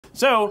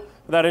So,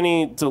 without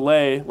any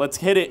delay, let's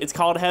hit it. It's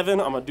called Heaven.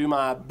 I'm going to do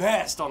my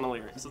best on the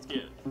lyrics. Let's get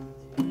it.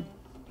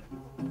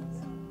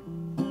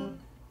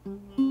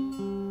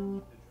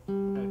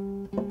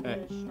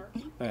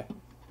 Hey,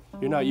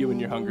 you're not you when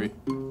you're hungry.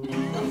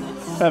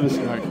 Have a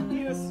snark.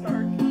 Eat a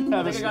snark.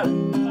 Have a snark.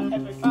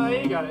 Oh,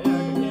 you got it.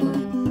 Yeah, okay.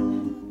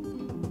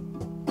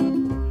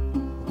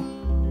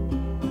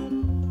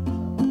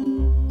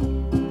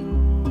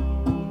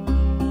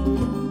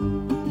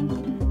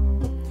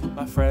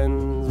 My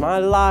friends, my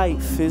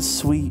life is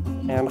sweet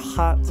and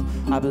hot.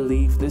 I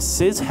believe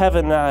this is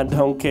heaven, I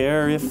don't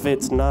care if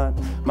it's not.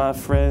 My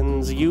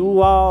friends,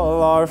 you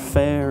all are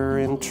fair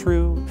and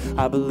true.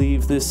 I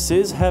believe this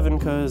is heaven,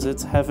 'cause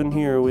it's heaven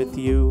here with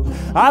you.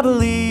 I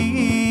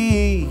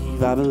believe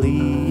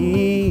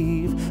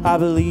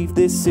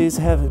this is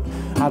heaven.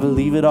 I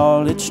believe it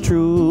all, it's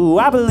true.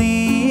 I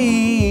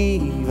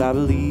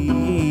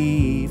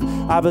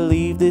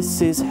believe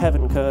this is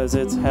heaven, 'cause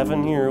it's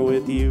heaven here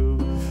with you.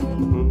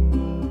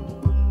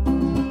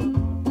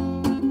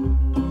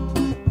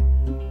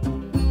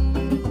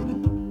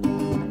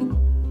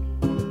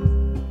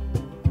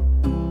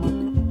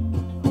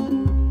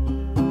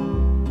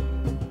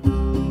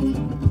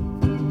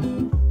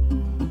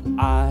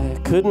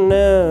 Could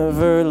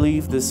never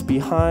leave this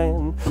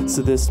behind,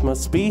 so this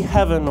must be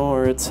heaven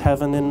or it's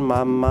heaven in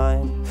my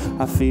mind.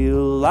 I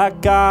feel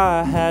like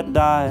I had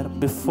died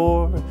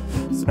before,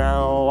 so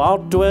now I'll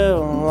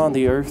dwell on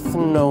the earth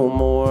no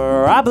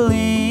more. I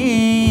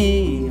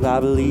believe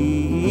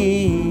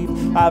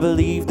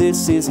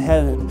this is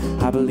heaven.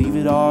 I believe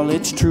it all,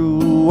 it's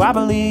true. I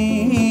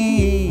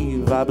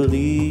believe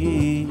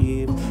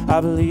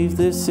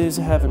this is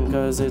heaven,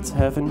 'cause it's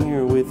heaven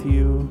here with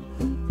you.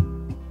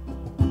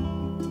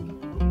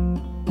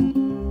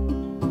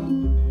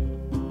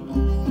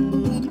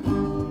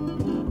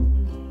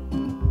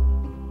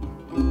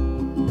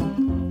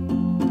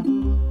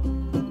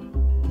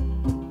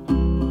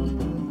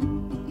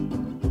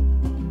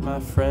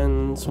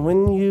 Friends,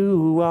 when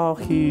you all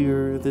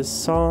hear this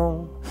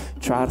song,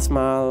 try to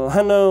smile.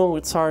 I know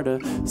it's hard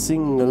to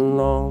sing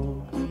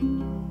along.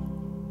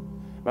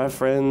 My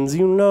friends,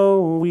 you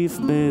know we've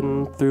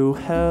been through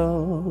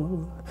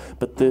hell,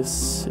 but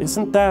this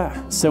isn't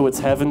that, so it's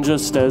heaven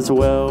just as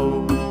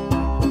well.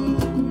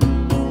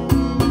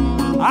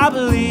 I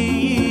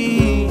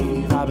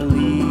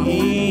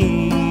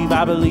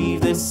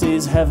believe this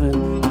is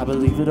heaven. I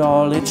believe it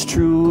all, it's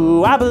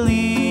true. I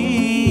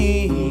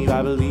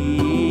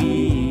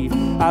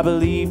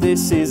believe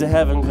this is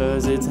heaven,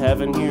 'cause it's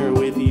heaven here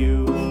with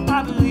you.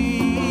 I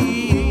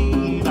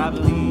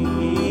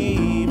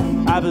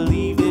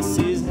believe this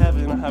is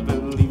heaven. I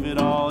believe it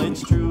all,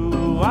 it's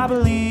true. I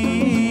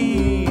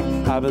believe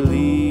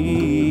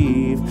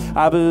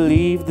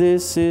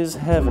this is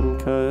heaven,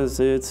 'cause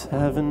it's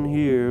heaven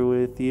here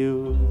with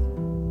you.